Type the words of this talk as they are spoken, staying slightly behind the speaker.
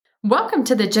Welcome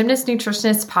to the Gymnast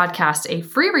Nutritionist Podcast, a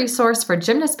free resource for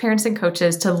gymnast parents and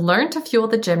coaches to learn to fuel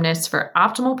the gymnast for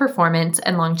optimal performance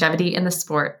and longevity in the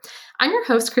sport. I'm your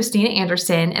host, Christina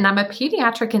Anderson, and I'm a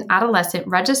pediatric and adolescent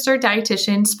registered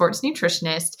dietitian, sports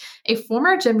nutritionist, a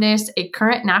former gymnast, a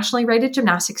current nationally rated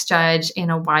gymnastics judge, and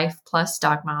a wife plus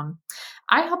dog mom.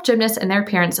 I help gymnasts and their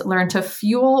parents learn to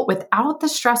fuel without the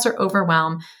stress or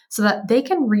overwhelm so that they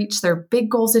can reach their big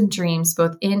goals and dreams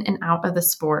both in and out of the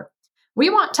sport. We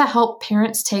want to help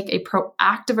parents take a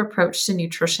proactive approach to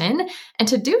nutrition. And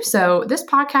to do so, this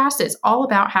podcast is all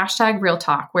about #Real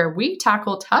Talk, where we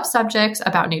tackle tough subjects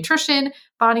about nutrition,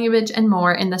 body image, and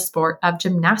more in the sport of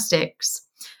gymnastics.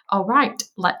 All right,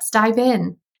 let's dive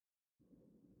in.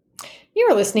 You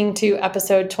are listening to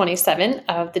episode 27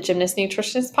 of the Gymnast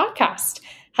Nutritionist Podcast.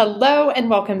 Hello and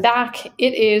welcome back.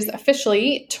 It is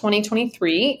officially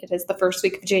 2023. It is the first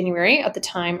week of January at the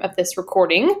time of this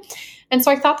recording. And so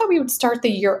I thought that we would start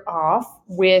the year off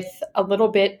with a little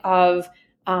bit of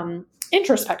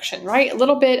introspection, right? A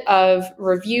little bit of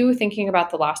review, thinking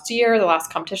about the last year, the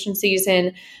last competition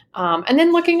season, and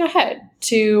then looking ahead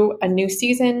to a new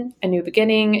season, a new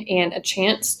beginning, and a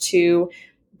chance to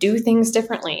do things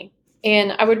differently.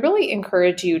 And I would really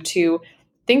encourage you to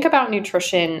think about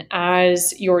nutrition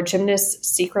as your gymnast's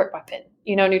secret weapon.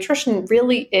 You know, nutrition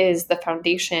really is the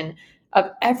foundation of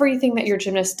everything that your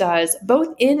gymnast does,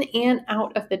 both in and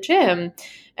out of the gym.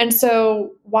 And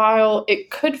so while it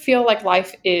could feel like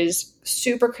life is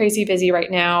super crazy busy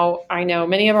right now, I know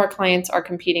many of our clients are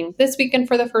competing this weekend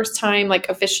for the first time, like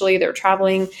officially they're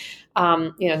traveling,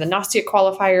 the NOSTIA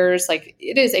qualifiers, like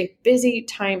it is a busy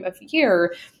time of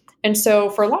year. And so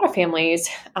for a lot of families,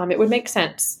 it would make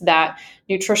sense that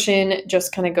nutrition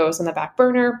just kind of goes on the back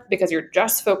burner because you're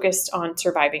just focused on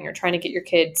surviving. You're trying to get your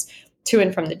kids to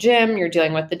and from the gym. You're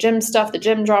dealing with the gym stuff, the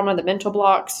gym drama, the mental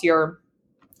blocks. You're,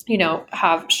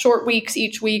 have short weeks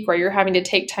each week where you're having to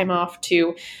take time off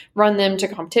to run them to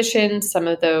competitions. Some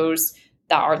of those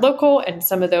that are local and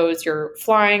some of those you're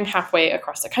flying halfway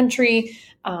across the country.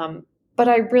 But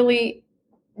I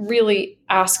really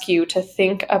ask you to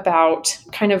think about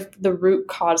kind of the root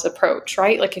cause approach,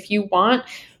 right? Like if you want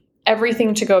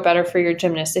everything to go better for your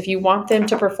gymnast, if you want them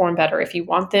to perform better, if you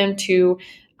want them to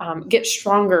get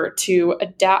stronger, to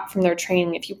adapt from their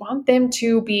training, if you want them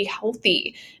to be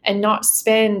healthy and not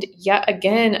spend yet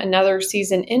again another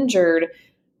season injured,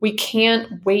 we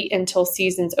can't wait until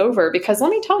season's over. Because let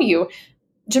me tell you,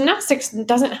 gymnastics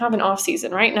doesn't have an off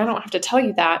season, right? And I don't have to tell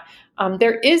you that.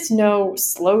 There is no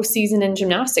slow season in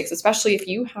gymnastics, especially if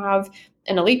you have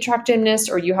an elite track gymnast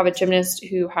or you have a gymnast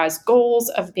who has goals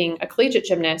of being a collegiate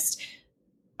gymnast.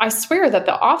 I swear that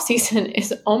the off season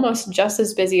is almost just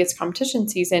as busy as competition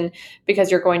season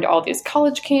because you're going to all these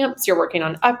college camps, you're working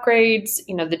on upgrades,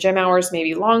 the gym hours may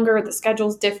be longer, the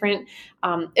schedule's different.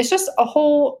 It's just a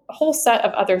whole set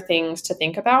of other things to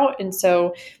think about. And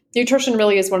so nutrition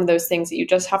really is one of those things that you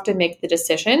just have to make the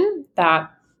decision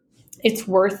that it's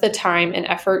worth the time and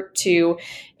effort to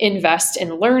invest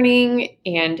in learning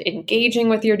and engaging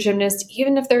with your gymnast,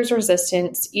 even if there's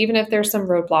resistance, even if there's some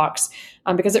roadblocks,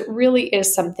 because it really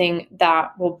is something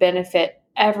that will benefit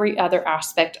every other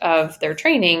aspect of their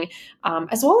training,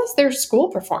 as well as their school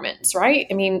performance, right?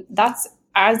 I mean, that's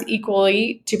as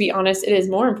equally, to be honest, it is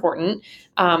more important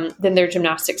than their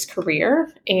gymnastics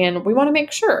career. And we want to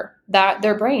make sure that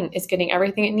their brain is getting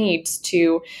everything it needs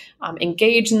to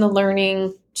engage in the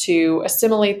learning, to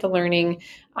assimilate the learning,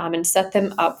 and set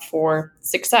them up for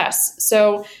success.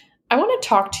 So I want to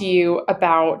talk to you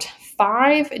about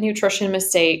 5 nutrition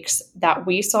mistakes that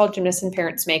we saw gymnasts and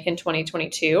parents make in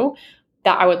 2022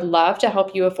 that I would love to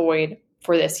help you avoid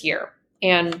for this year.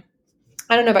 And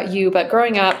I don't know about you, but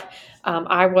growing up,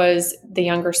 I was the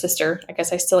younger sister. I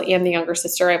guess I still am the younger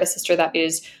sister. I have a sister that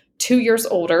is 2 years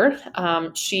older.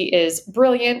 She is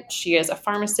brilliant. She is a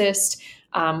pharmacist.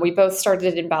 We both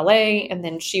started in ballet, and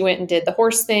then she went and did the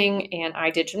horse thing, and I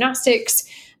did gymnastics.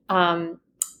 And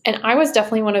I was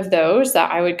definitely one of those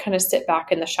that I would kind of sit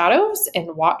back in the shadows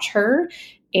and watch her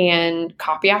and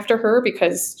copy after her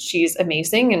because she's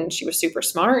amazing and she was super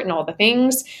smart and all the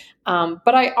things.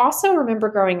 But I also remember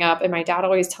growing up and my dad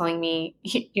always telling me,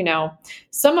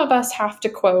 some of us have to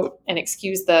quote, and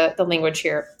excuse the language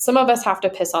here, some of us have to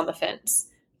piss on the fence.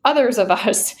 Others of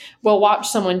us will watch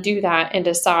someone do that and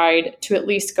decide to at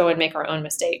least go and make our own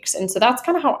mistakes. And so that's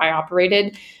kind of how I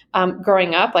operated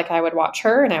growing up. Like I would watch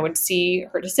her and I would see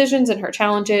her decisions and her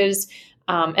challenges,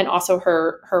 and also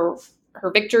her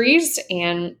victories,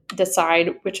 and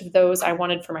decide which of those I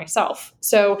wanted for myself.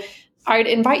 So I'd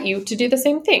invite you to do the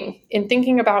same thing in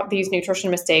thinking about these nutrition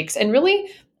mistakes and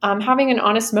really having an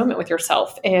honest moment with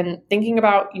yourself and thinking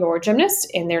about your gymnast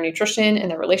and their nutrition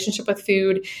and their relationship with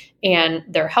food and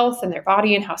their health and their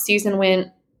body and how season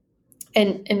went,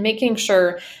 and making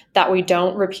sure that we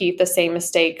don't repeat the same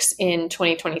mistakes in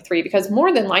 2023, because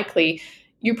more than likely,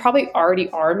 you probably already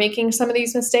are making some of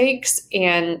these mistakes,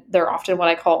 and they're often what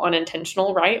I call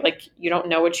unintentional, right? Like you don't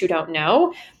know what you don't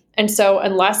know. And so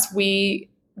unless we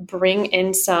bring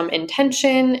in some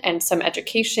intention and some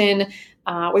education,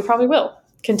 we probably will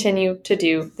continue to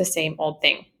do the same old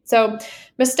thing. So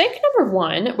mistake number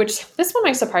one, which this one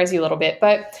might surprise you a little bit,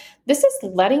 but this is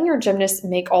letting your gymnast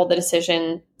make all the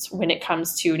decisions when it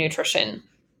comes to nutrition.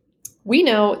 We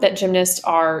know that gymnasts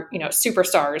are,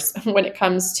 superstars when it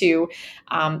comes to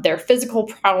their physical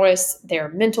prowess, their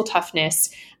mental toughness.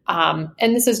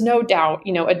 And this is no doubt,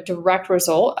 a direct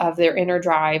result of their inner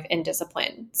drive and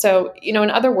discipline. So, in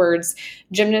other words,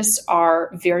 gymnasts are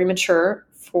very mature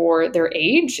for their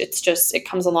age. It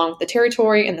comes along with the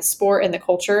territory and the sport and the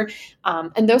culture.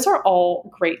 And those are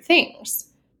all great things.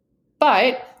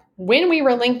 But when we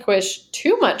relinquish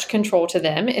too much control to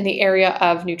them in the area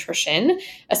of nutrition,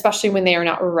 especially when they are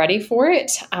not ready for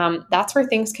it, that's where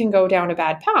things can go down a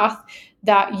bad path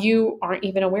that you aren't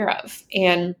even aware of.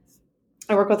 And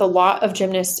I work with a lot of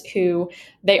gymnasts who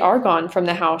they are gone from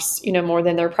the house, more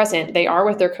than they're present. They are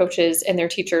with their coaches and their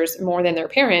teachers more than their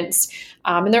parents.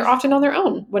 And they're often on their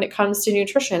own when it comes to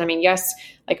nutrition. I mean, yes,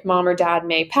 like mom or dad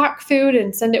may pack food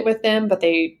and send it with them, but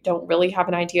they don't really have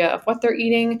an idea of what they're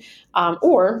eating.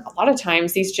 Or a lot of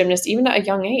times these gymnasts, even at a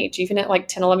young age, even at like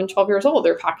 10, 11, 12 years old,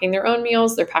 they're packing their own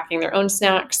meals, they're packing their own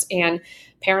snacks, and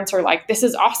parents are like, this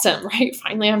is awesome, right?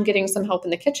 Finally, I'm getting some help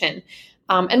in the kitchen.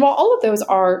 And while all of those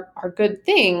are good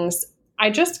things,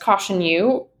 I just caution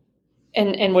you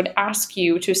and would ask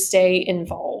you to stay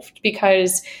involved,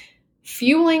 because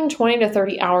fueling 20 to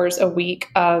 30 hours a week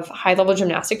of high-level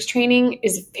gymnastics training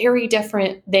is very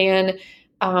different than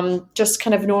just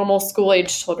kind of normal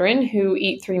school-age children who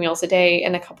eat 3 meals a day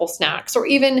and a couple snacks, or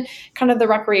even kind of the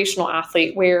recreational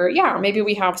athlete where, maybe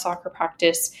we have soccer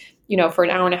practice for an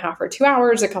hour and a half or 2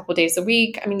 hours, a couple of days a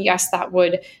week. I mean, yes, that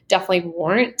would definitely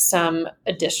warrant some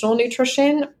additional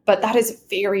nutrition, but that is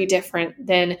very different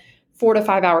than 4 to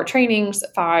 5 hour trainings,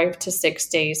 5 to 6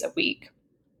 days a week.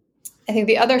 I think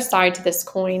the other side to this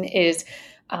coin is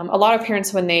a lot of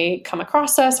parents, when they come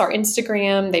across us, our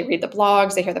Instagram, they read the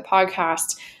blogs, they hear the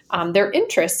podcast, their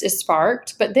interest is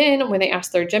sparked. But then when they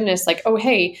ask their gymnast, like, oh,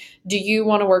 hey, do you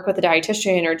want to work with a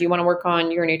dietitian, or do you want to work on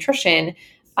your nutrition?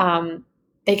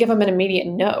 They give them an immediate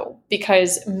no,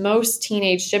 because most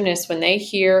teenage gymnasts, when they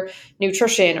hear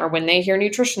nutrition or when they hear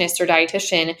nutritionist or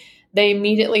dietitian, they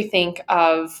immediately think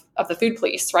of the food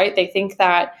police, right? They think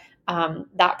that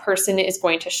that person is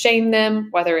going to shame them,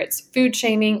 whether it's food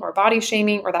shaming or body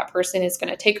shaming, or that person is going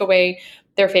to take away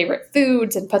their favorite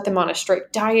foods and put them on a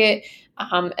strict diet.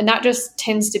 And that just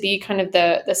tends to be kind of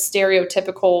the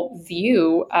stereotypical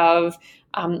view of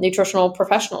nutritional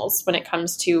professionals when it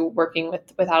comes to working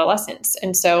with adolescents.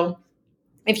 And so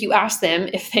if you ask them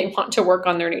if they want to work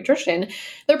on their nutrition,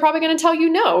 they're probably going to tell you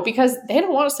no, because they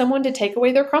don't want someone to take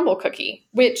away their crumble cookie,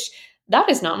 which that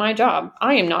is not my job.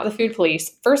 I am not the food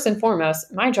police. First and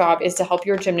foremost, my job is to help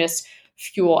your gymnast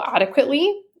fuel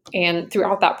adequately. And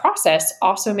throughout that process,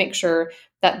 also make sure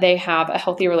that they have a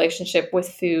healthy relationship with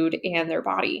food and their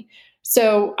body.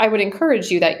 So I would encourage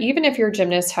you that even if your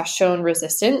gymnast has shown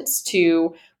resistance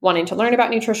to wanting to learn about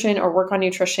nutrition or work on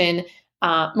nutrition,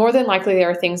 more than likely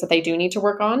there are things that they do need to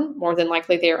work on. More than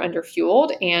likely they are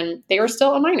underfueled, and they are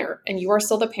still a minor, and you are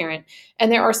still the parent.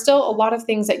 And there are still a lot of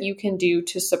things that you can do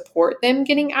to support them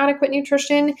getting adequate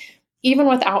nutrition, even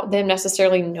without them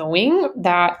necessarily knowing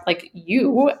that like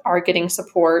you are getting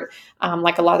support,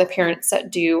 like a lot of the parents that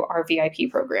do our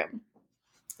VIP program.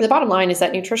 The bottom line is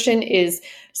that nutrition is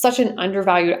such an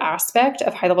undervalued aspect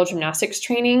of high-level gymnastics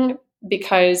training,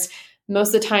 because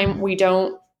most of the time we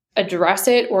don't address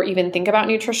it or even think about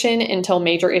nutrition until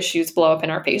major issues blow up in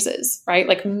our faces, right?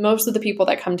 Like most of the people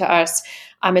that come to us,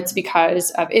 it's because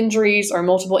of injuries or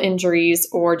multiple injuries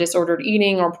or disordered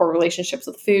eating or poor relationships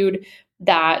with food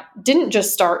that didn't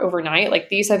just start overnight. Like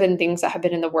these have been things that have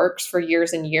been in the works for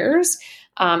years and years.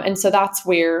 And so that's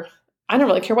where I don't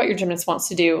really care what your gymnast wants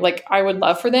to do. Like I would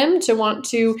love for them to want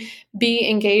to be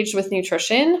engaged with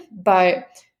nutrition, but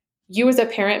you as a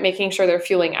parent making sure they're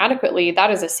fueling adequately,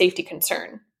 that is a safety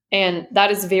concern. And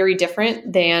that is very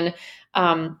different than,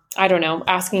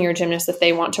 asking your gymnast if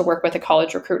they want to work with a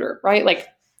college recruiter, right? Like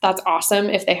that's awesome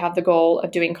if they have the goal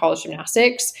of doing college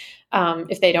gymnastics.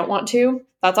 If they don't want to,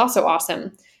 that's also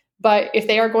awesome. But if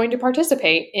they are going to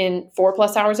participate in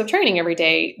 4+ hours of training every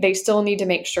day, they still need to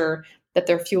make sure that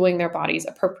they're fueling their bodies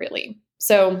appropriately.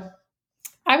 So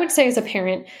I would say as a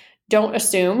parent, don't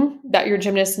assume that your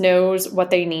gymnast knows what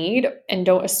they need and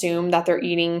don't assume that they're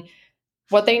eating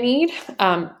what they need.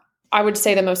 I would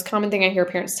say the most common thing I hear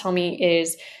parents tell me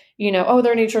is, oh,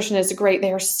 their nutrition is great.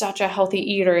 They are such a healthy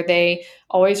eater. They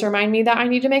always remind me that I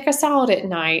need to make a salad at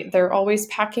night. They're always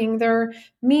packing their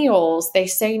meals. They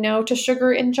say no to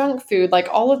sugar and junk food, like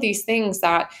all of these things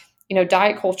that,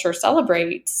 diet culture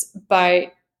celebrates.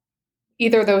 But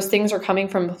either those things are coming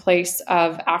from a place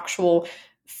of actual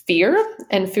fear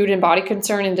and food and body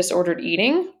concern and disordered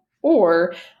eating,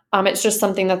 or it's just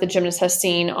something that the gymnast has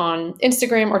seen on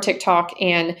Instagram or TikTok,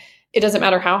 and it doesn't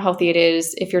matter how healthy it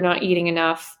is. If you're not eating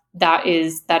enough, that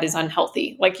is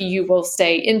unhealthy. Like, you will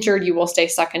stay injured, you will stay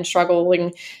stuck and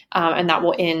struggling, and that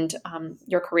will end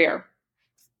your career.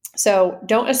 So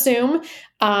don't assume,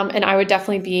 and I would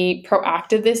definitely be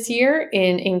proactive this year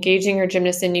in engaging your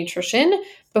gymnast in nutrition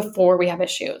before we have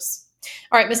issues.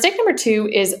 All right, mistake number 2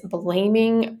 is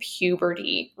blaming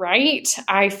puberty, right?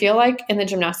 I feel like in the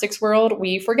gymnastics world,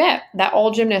 we forget that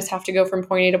all gymnasts have to go from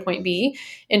point A to point B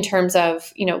in terms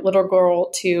of, little girl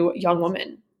to young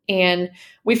woman. And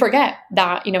we forget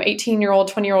that,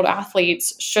 18-year-old, 20-year-old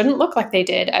athletes shouldn't look like they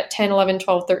did at 10, 11,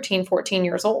 12, 13, 14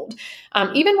 years old.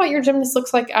 Even what your gymnast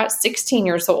looks like at 16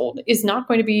 years old is not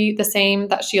going to be the same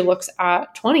that she looks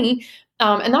at 20.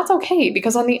 And that's okay,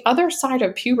 because on the other side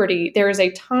of puberty, there is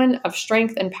a ton of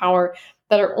strength and power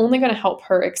that are only going to help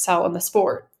her excel in the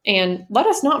sport. And let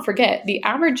us not forget, the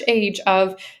average age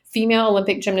of female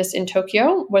Olympic gymnasts in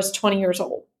Tokyo was 20 years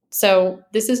old. So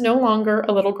this is no longer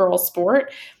a little girl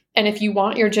sport. And if you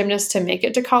want your gymnast to make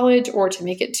it to college or to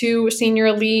make it to senior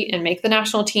elite and make the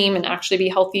national team and actually be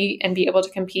healthy and be able to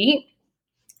compete,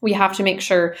 we have to make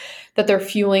sure that they're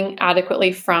fueling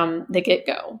adequately from the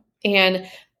get-go. And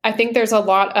I think there's a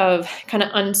lot of kind of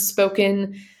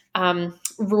unspoken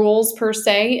rules per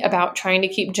se about trying to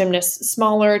keep gymnasts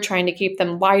smaller, trying to keep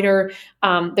them lighter.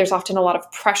 There's often a lot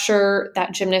of pressure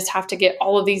that gymnasts have to get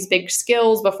all of these big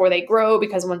skills before they grow,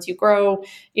 because once you grow,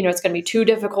 it's going to be too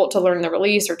difficult to learn the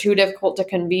release or too difficult to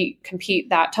compete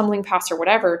that tumbling pass or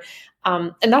whatever.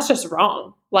 And that's just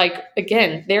wrong. Like,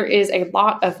 again, there is a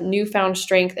lot of newfound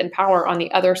strength and power on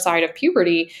the other side of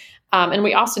puberty. And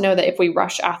we also know that if we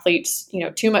rush athletes,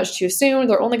 too much too soon,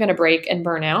 they're only going to break and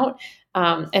burn out.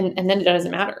 And then it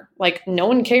doesn't matter. Like, no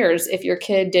one cares if your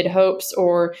kid did hopes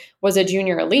or was a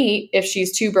junior elite if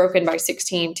she's too broken by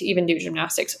 16 to even do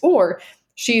gymnastics, or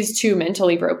she's too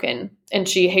mentally broken and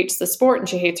she hates the sport and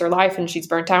she hates her life and she's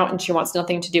burnt out and she wants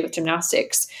nothing to do with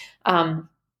gymnastics. I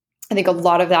think a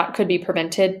lot of that could be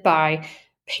prevented by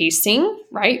pacing,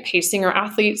 right? Pacing our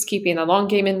athletes, keeping the long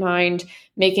game in mind,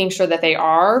 making sure that they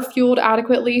are fueled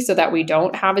adequately so that we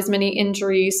don't have as many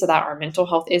injuries, so that our mental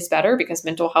health is better, because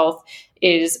mental health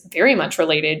is very much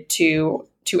related to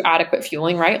adequate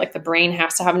fueling, right? Like, the brain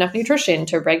has to have enough nutrition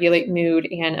to regulate mood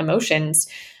and emotions.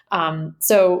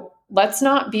 So let's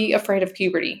not be afraid of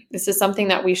puberty. This is something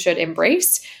that we should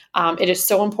embrace. It is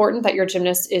so important that your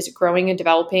gymnast is growing and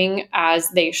developing as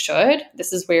they should.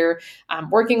 This is where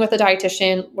working with a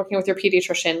dietitian, working with your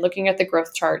pediatrician, looking at the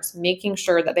growth charts, making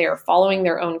sure that they are following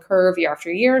their own curve year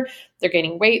after year. They're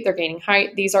gaining weight, they're gaining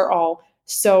height. These are all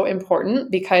so important,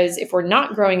 because if we're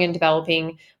not growing and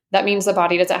developing, that means the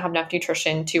body doesn't have enough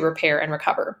nutrition to repair and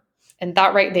recover. And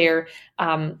that right there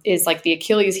is like the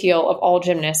Achilles heel of all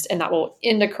gymnasts, and that will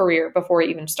end a career before it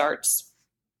even starts.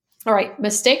 All right,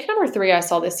 mistake number 3 I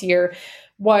saw this year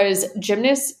was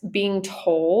gymnasts being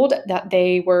told that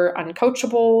they were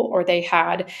uncoachable, or they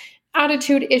had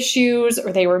attitude issues,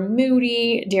 or they were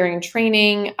moody during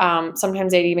training.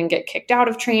 Sometimes they'd even get kicked out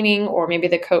of training, or maybe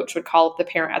the coach would call up the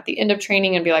parent at the end of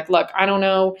training and be like, look, I don't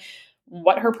know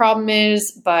what her problem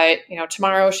is, but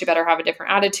tomorrow she better have a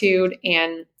different attitude.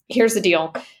 And here's the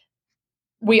deal.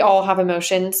 We all have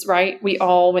emotions, right? We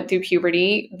all went through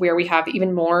puberty where we have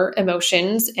even more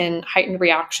emotions and heightened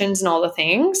reactions and all the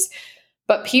things.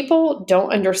 But people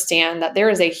don't understand that there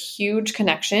is a huge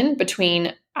connection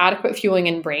between adequate fueling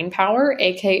and brain power,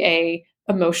 aka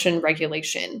emotion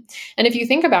regulation. And if you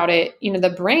think about it,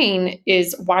 the brain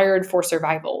is wired for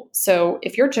survival. So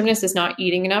if your gymnast is not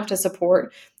eating enough to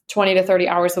support 20 to 30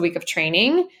 hours a week of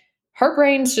training, her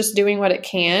brain's just doing what it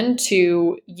can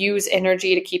to use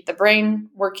energy to keep the brain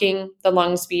working, the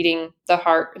lungs beating,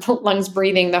 the lungs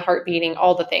breathing, the heart beating,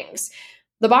 all the things.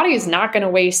 The body is not going to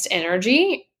waste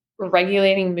energy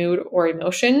regulating mood or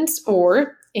emotions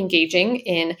or engaging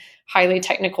in highly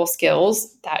technical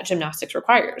skills that gymnastics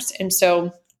requires. And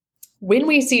so when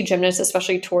we see gymnasts,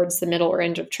 especially towards the middle or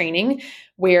end of training,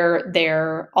 where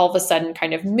they're all of a sudden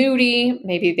kind of moody,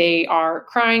 maybe they are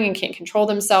crying and can't control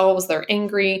themselves, they're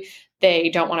angry, They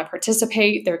don't want to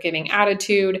participate. They're giving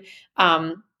attitude.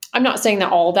 I'm not saying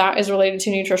that all that is related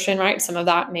to nutrition, right? Some of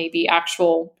that may be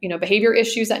actual, behavior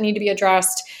issues that need to be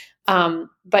addressed.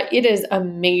 But it is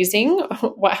amazing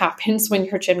what happens when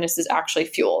your gymnast is actually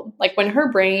fueled. Like when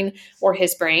her brain or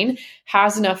his brain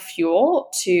has enough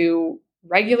fuel to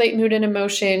regulate mood and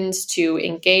emotions, to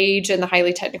engage in the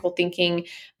highly technical thinking,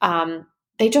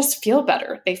 they just feel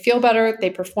better. They feel better,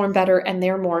 they perform better, and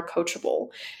they're more coachable.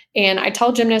 And I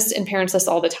tell gymnasts and parents this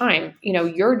all the time.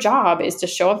 Your job is to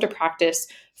show up to practice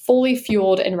fully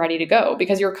fueled and ready to go,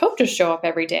 because your coaches show up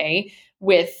every day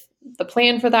with the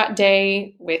plan for that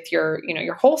day, with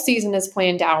your whole season is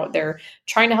planned out. They're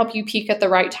trying to help you peak at the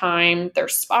right time. They're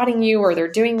spotting you, or they're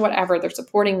doing whatever, they're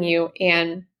supporting you,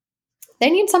 and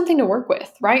they need something to work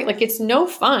with, right? Like it's no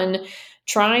fun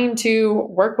trying to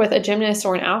work with a gymnast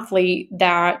or an athlete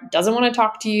that doesn't want to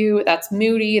talk to you, that's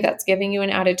moody, that's giving you an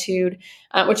attitude,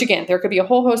 which again, there could be a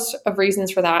whole host of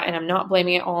reasons for that. And I'm not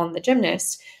blaming it all on the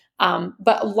gymnast.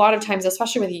 But a lot of times,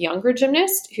 especially with younger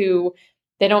gymnasts who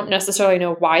they don't necessarily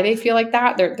know why they feel like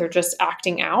that, they're just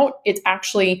acting out. It's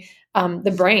actually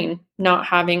the brain not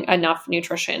having enough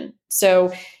nutrition.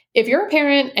 So if you're a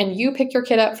parent and you pick your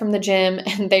kid up from the gym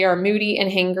and they are moody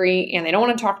and hangry and they don't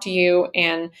want to talk to you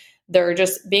and they're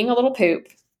just being a little poop,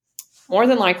 more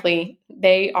than likely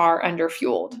they are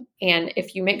underfueled. And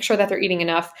if you make sure that they're eating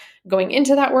enough going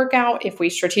into that workout, if we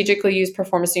strategically use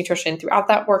performance nutrition throughout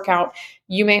that workout,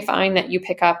 you may find that you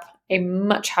pick up a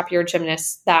much happier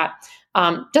gymnast that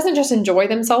doesn't just enjoy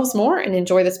themselves more and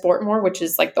enjoy the sport more, which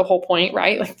is like the whole point,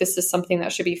 right? Like this is something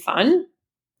that should be fun,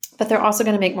 but they're also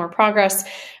going to make more progress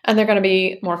and they're going to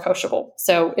be more coachable.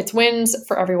 So it's wins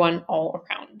for everyone all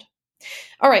around.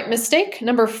 All right, mistake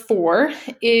number 4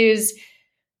 is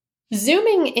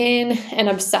zooming in and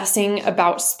obsessing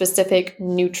about specific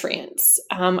nutrients.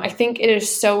 I think it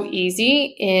is so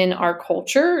easy in our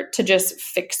culture to just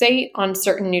fixate on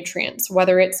certain nutrients,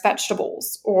 whether it's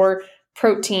vegetables or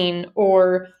protein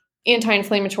or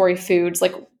anti-inflammatory foods.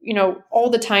 Like,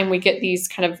 all the time we get these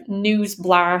kind of news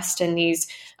blast and these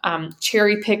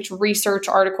cherry-picked research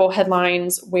article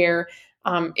headlines where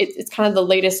it's kind of the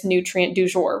latest nutrient du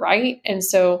jour, right? And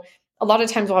so a lot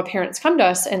of times we'll have parents come to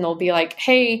us and they'll be like,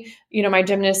 hey, my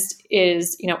gymnast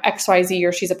is, XYZ,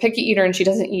 or she's a picky eater and she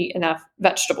doesn't eat enough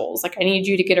vegetables. Like I need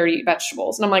you to get her to eat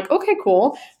vegetables. And I'm like, okay,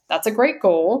 cool. That's a great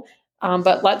goal.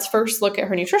 But let's first look at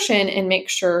her nutrition and make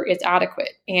sure it's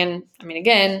adequate. And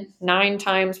again, 9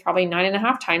 times, probably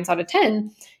 9.5 times out of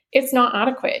 10, it's not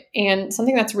adequate. And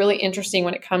something that's really interesting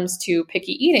when it comes to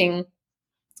picky eating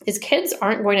is kids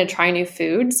aren't going to try new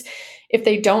foods if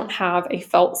they don't have a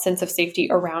felt sense of safety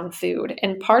around food.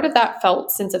 And part of that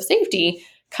felt sense of safety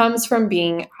comes from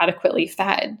being adequately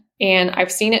fed. And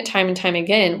I've seen it time and time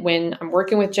again when I'm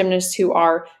working with gymnasts who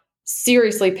are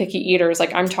seriously picky eaters.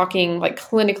 Like I'm talking like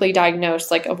clinically diagnosed,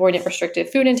 like avoidant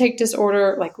restrictive food intake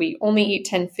disorder, like we only eat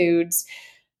 10 foods.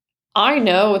 I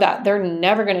know that they're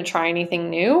never going to try anything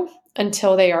new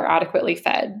until they are adequately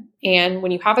fed. And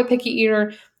when you have a picky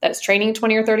eater that's training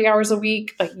 20 or 30 hours a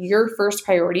week, like your first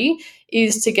priority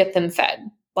is to get them fed.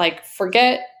 Like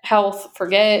forget health,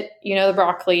 forget, the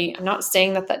broccoli. I'm not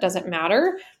saying that that doesn't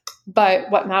matter, but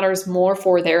what matters more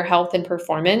for their health and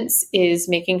performance is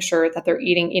making sure that they're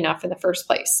eating enough in the first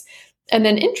place. And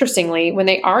then interestingly, when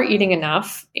they are eating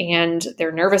enough and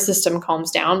their nervous system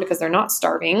calms down because they're not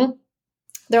starving,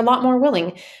 they're a lot more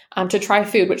willing to try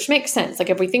food, which makes sense. Like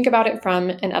if we think about it from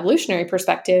an evolutionary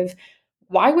perspective,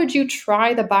 why would you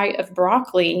try the bite of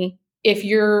broccoli if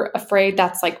you're afraid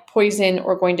that's like poison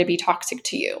or going to be toxic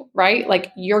to you, right?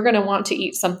 Like you're going to want to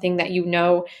eat something that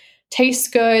tastes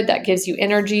good, that gives you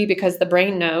energy, because the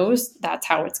brain knows that's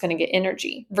how it's going to get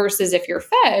energy. Versus if you're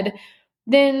fed,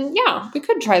 then yeah, we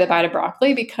could try the bite of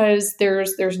broccoli because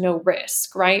there's no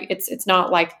risk, right? It's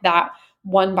not like that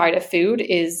one bite of food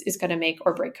is going to make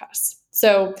or break us.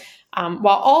 So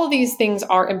while all of these things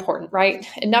are important, right?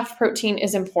 Enough protein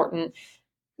is important.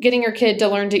 Getting your kid to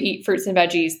learn to eat fruits and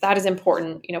veggies, that is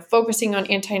important. Focusing on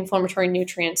anti-inflammatory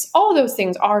nutrients, all of those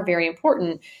things are very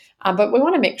important. But we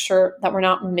want to make sure that we're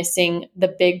not missing the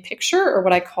big picture, or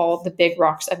what I call the big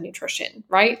rocks of nutrition,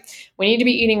 right? We need to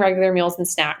be eating regular meals and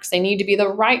snacks. They need to be the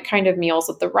right kind of meals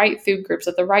with the right food groups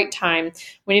at the right time.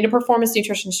 We need a performance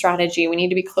nutrition strategy. We need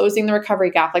to be closing the recovery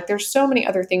gap. Like there's so many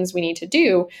other things we need to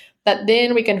do that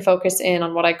then we can focus in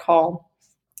on what I call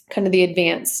kind of the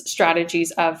advanced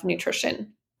strategies of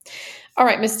nutrition. All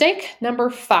right, mistake number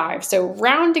 5. So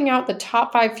rounding out the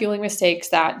top 5 fueling mistakes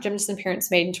that gymnasts and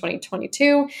parents made in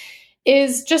 2022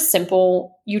 is just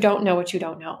simple. You don't know what you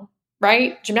don't know,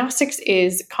 right? Gymnastics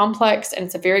is complex and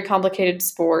it's a very complicated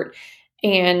sport.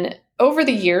 And over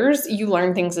the years, you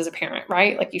learn things as a parent,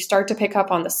 right? Like you start to pick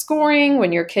up on the scoring.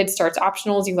 When your kid starts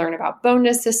optionals, you learn about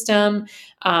bonus system.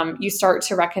 You start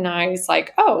to recognize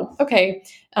like, oh, okay,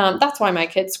 that's why my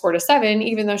kid scored a 7,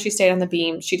 even though she stayed on the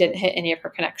beam, she didn't hit any of her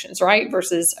connections, right?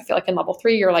 Versus I feel like in level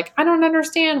 3, you're like, I don't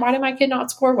understand. Why did my kid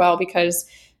not score well? Because,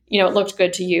 it looked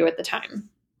good to you at the time.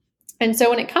 And so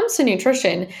when it comes to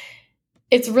nutrition,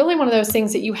 it's really one of those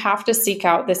things that you have to seek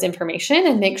out this information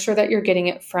and make sure that you're getting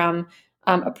it from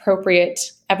appropriate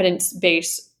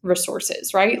evidence-based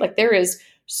resources, right? Like there is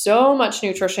so much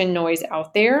nutrition noise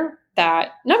out there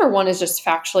that number one is just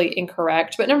factually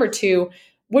incorrect, but number two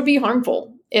would be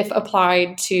harmful if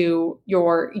applied to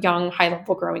your young,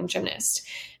 high-level growing gymnast.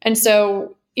 And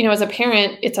so, as a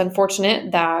parent, it's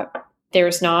unfortunate that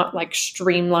there's not like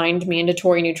streamlined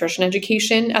mandatory nutrition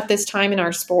education at this time in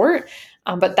our sport.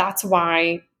 But that's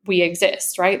why we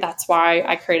exist, right? That's why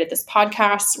I created this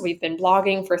podcast. We've been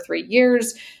blogging for 3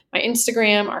 years. My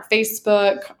Instagram, our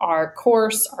Facebook, our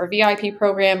course, our VIP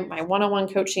program, my one-on-one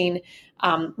coaching.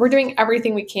 We're doing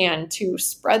everything we can to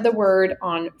spread the word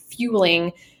on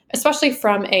fueling, especially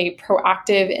from a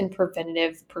proactive and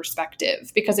preventative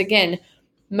perspective. Because again,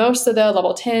 most of the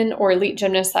level 10 or elite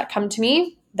gymnasts that come to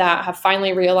me that have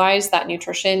finally realized that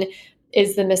nutrition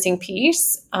is the missing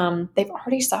piece, they've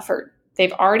already suffered.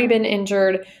 They've already been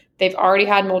injured. They've already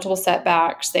had multiple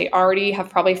setbacks. They already have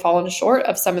probably fallen short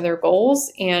of some of their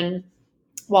goals. And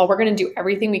while we're going to do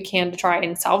everything we can to try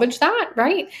and salvage that,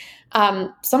 right?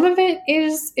 Some of it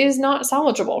is not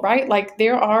salvageable, right? Like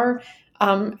there are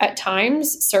at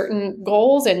times certain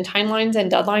goals and timelines and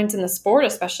deadlines in the sport,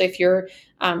 especially if you're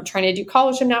trying to do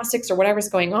college gymnastics or whatever's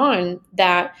going on,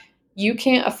 that you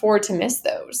can't afford to miss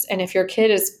those. And if your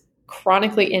kid is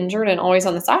chronically injured and always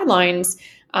on the sidelines,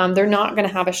 they're not going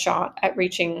to have a shot at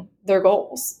reaching their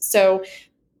goals. So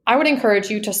I would encourage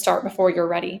you to start before you're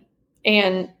ready.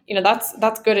 And,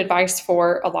 that's good advice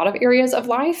for a lot of areas of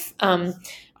life.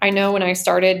 I know when I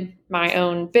started my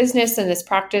own business and this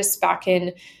practice back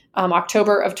in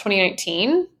October of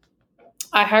 2019,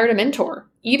 I hired a mentor,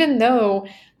 even though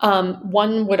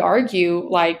one would argue,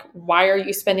 like, why are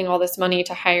you spending all this money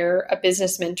to hire a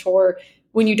business mentor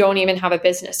when you don't even have a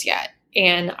business yet?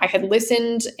 And I had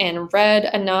listened and read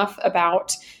enough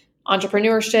about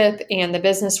entrepreneurship and the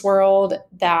business world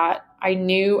that I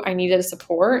knew I needed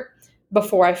support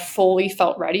before I fully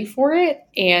felt ready for it.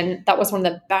 And that was one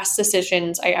of the best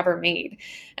decisions I ever made.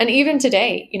 And even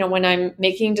today, when I'm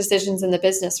making decisions in the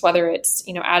business, whether it's,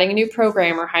 adding a new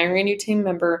program or hiring a new team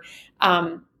member,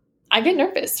 I get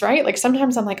nervous, right? Like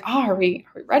sometimes I'm like, are we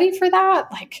ready for that?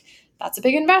 Like that's a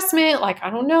big investment. Like, I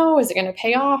don't know, is it going to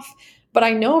pay off? But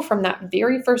I know from that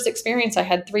very first experience I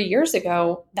had 3 years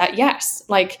ago that yes,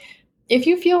 like if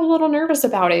you feel a little nervous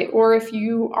about it, or if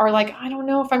you are like, I don't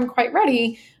know if I'm quite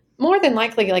ready, more than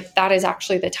likely, like that is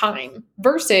actually the time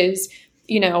versus,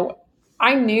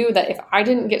 I knew that if I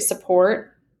didn't get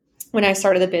support when I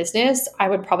started the business, I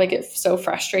would probably get so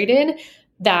frustrated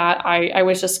that I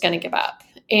was just going to give up.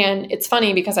 And it's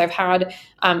funny because I've had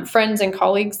friends and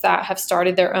colleagues that have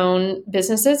started their own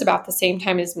businesses about the same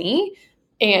time as me,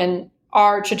 and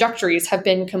our trajectories have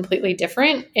been completely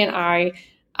different. And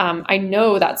I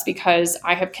know that's because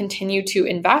I have continued to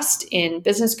invest in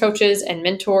business coaches and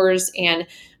mentors and,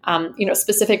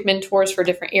 specific mentors for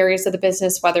different areas of the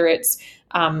business, whether it's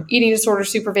eating disorder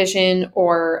supervision,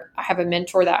 or I have a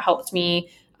mentor that helped me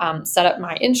set up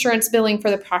my insurance billing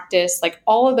for the practice. Like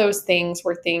all of those things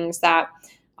were things that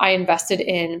I invested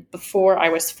in before I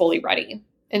was fully ready.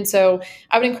 And so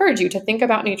I would encourage you to think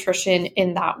about nutrition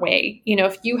in that way.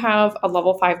 If you have a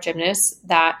level 5 gymnast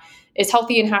that is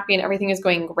healthy and happy and everything is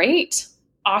going great,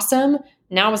 awesome.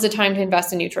 Now is the time to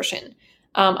invest in nutrition.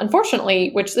 Unfortunately,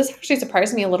 which this actually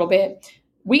surprised me a little bit,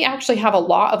 we actually have a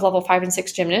lot of level 5 and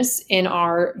 6 gymnasts in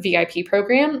our VIP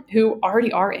program who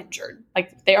already are injured.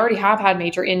 Like they already have had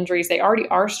major injuries. They already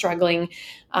are struggling.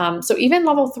 So even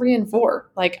level 3 and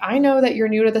 4, like I know that you're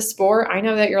new to the sport. I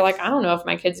know that you're like, I don't know if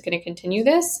my kid's going to continue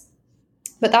this,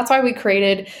 but that's why we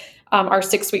created our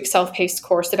 6-week self-paced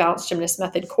course, the Balanced Gymnast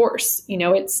Method course.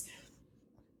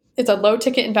 It's a low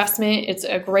ticket investment. It's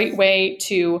a great way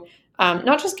to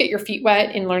not just get your feet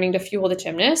wet in learning to fuel the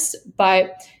gymnast,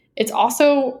 but it's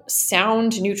also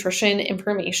sound nutrition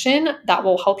information that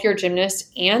will help your gymnast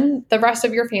and the rest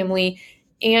of your family,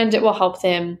 and it will help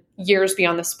them years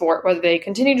beyond the sport, whether they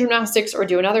continue gymnastics or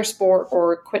do another sport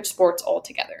or quit sports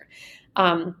altogether.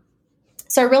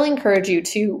 So I really encourage you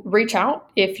to reach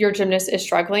out if your gymnast is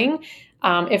struggling,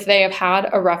 if they have had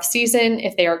a rough season,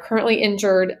 if they are currently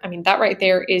injured. I mean, that right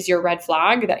there is your red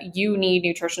flag that you need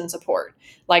nutrition support.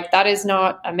 Like that is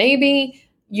not a maybe.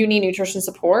 you need nutrition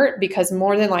support, because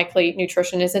more than likely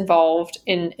nutrition is involved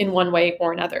in one way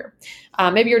or another.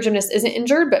 Maybe your gymnast isn't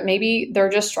injured, but maybe they're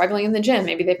just struggling in the gym.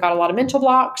 Maybe they've got a lot of mental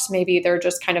blocks. Maybe they're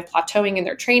just kind of plateauing in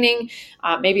their training.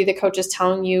 Maybe the coach is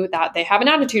telling you that they have an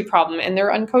attitude problem and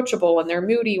they're uncoachable and they're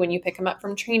moody when you pick them up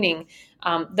from training.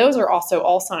 Those are also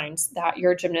all signs that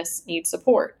your gymnast needs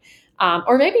support.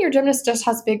 Or maybe your gymnast just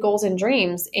has big goals and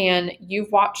dreams, and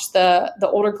you've watched the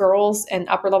older girls and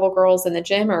upper level girls in the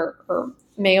gym, or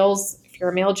males, if you're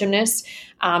a male gymnast,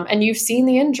 and you've seen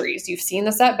the injuries, you've seen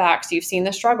the setbacks, you've seen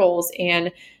the struggles,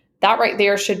 and that right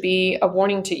there should be a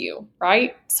warning to you,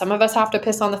 right? Some of us have to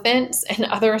piss on the fence, and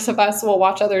others of us will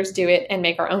watch others do it and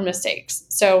make our own mistakes.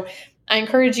 So I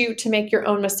encourage you to make your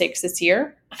own mistakes this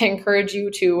year. I encourage you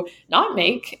to not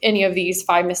make any of these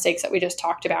 5 mistakes that we just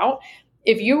talked about.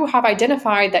 If you have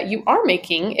identified that you are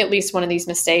making at least one of these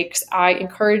mistakes, I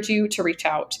encourage you to reach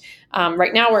out.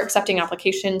 Right now, we're accepting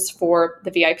applications for the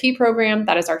VIP program.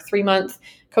 That is our 3-month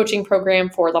coaching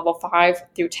program for level 5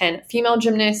 through 10 female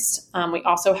gymnasts. We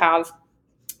also have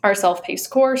our self-paced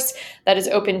course that is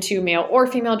open to male or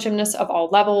female gymnasts of all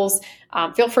levels.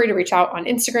 Feel free to reach out on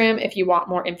Instagram if you want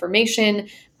more information.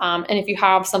 And if you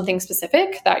have something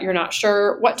specific that you're not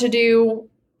sure what to do,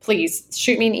 please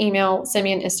shoot me an email, send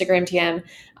me an Instagram DM.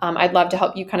 I'd love to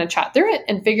help you kind of chat through it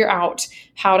and figure out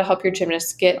how to help your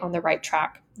gymnasts get on the right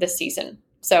track this season.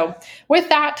 So with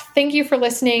that, thank you for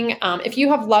listening. If you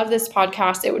have loved this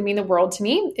podcast, it would mean the world to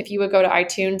me if you would go to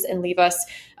iTunes and leave us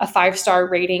a 5-star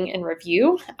rating and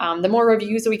review. The more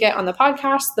reviews we get on the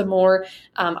podcast, the more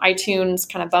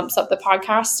iTunes kind of bumps up the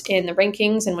podcast in the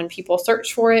rankings and when people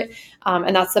search for it.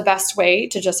 And that's the best way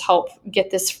to just help get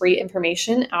this free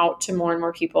information out to more and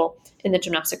more people in the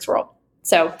gymnastics world.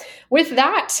 So with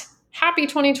that, happy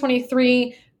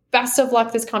 2023. Best of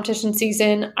luck this competition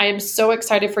season. I am so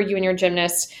excited for you and your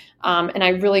gymnast. And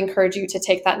I really encourage you to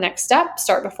take that next step,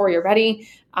 start before you're ready,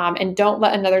 and don't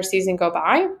let another season go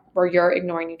by where you're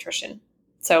ignoring nutrition.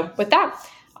 So with that,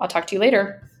 I'll talk to you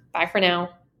later. Bye for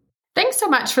now. Thanks so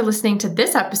much for listening to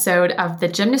this episode of the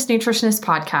Gymnast Nutritionist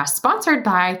Podcast, sponsored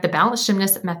by the Balanced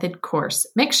Gymnast Method course.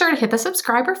 Make sure to hit the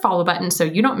subscribe or follow button so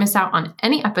you don't miss out on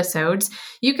any episodes.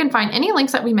 You can find any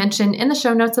links that we mentioned in the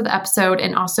show notes of the episode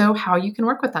and also how you can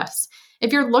work with us.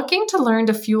 If you're looking to learn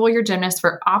to fuel your gymnast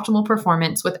for optimal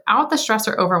performance without the stress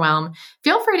or overwhelm,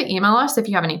 feel free to email us if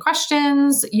you have any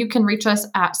questions. You can reach us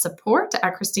at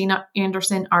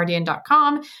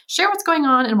support@ChristinaAndersonRDN.com, share what's going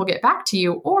on, and we'll get back to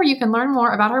you. Or you can learn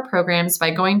more about our programs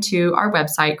by going to our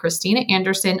website,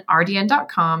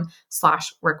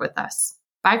 ChristinaAndersonRDN.com/work with us.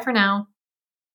 Bye for now.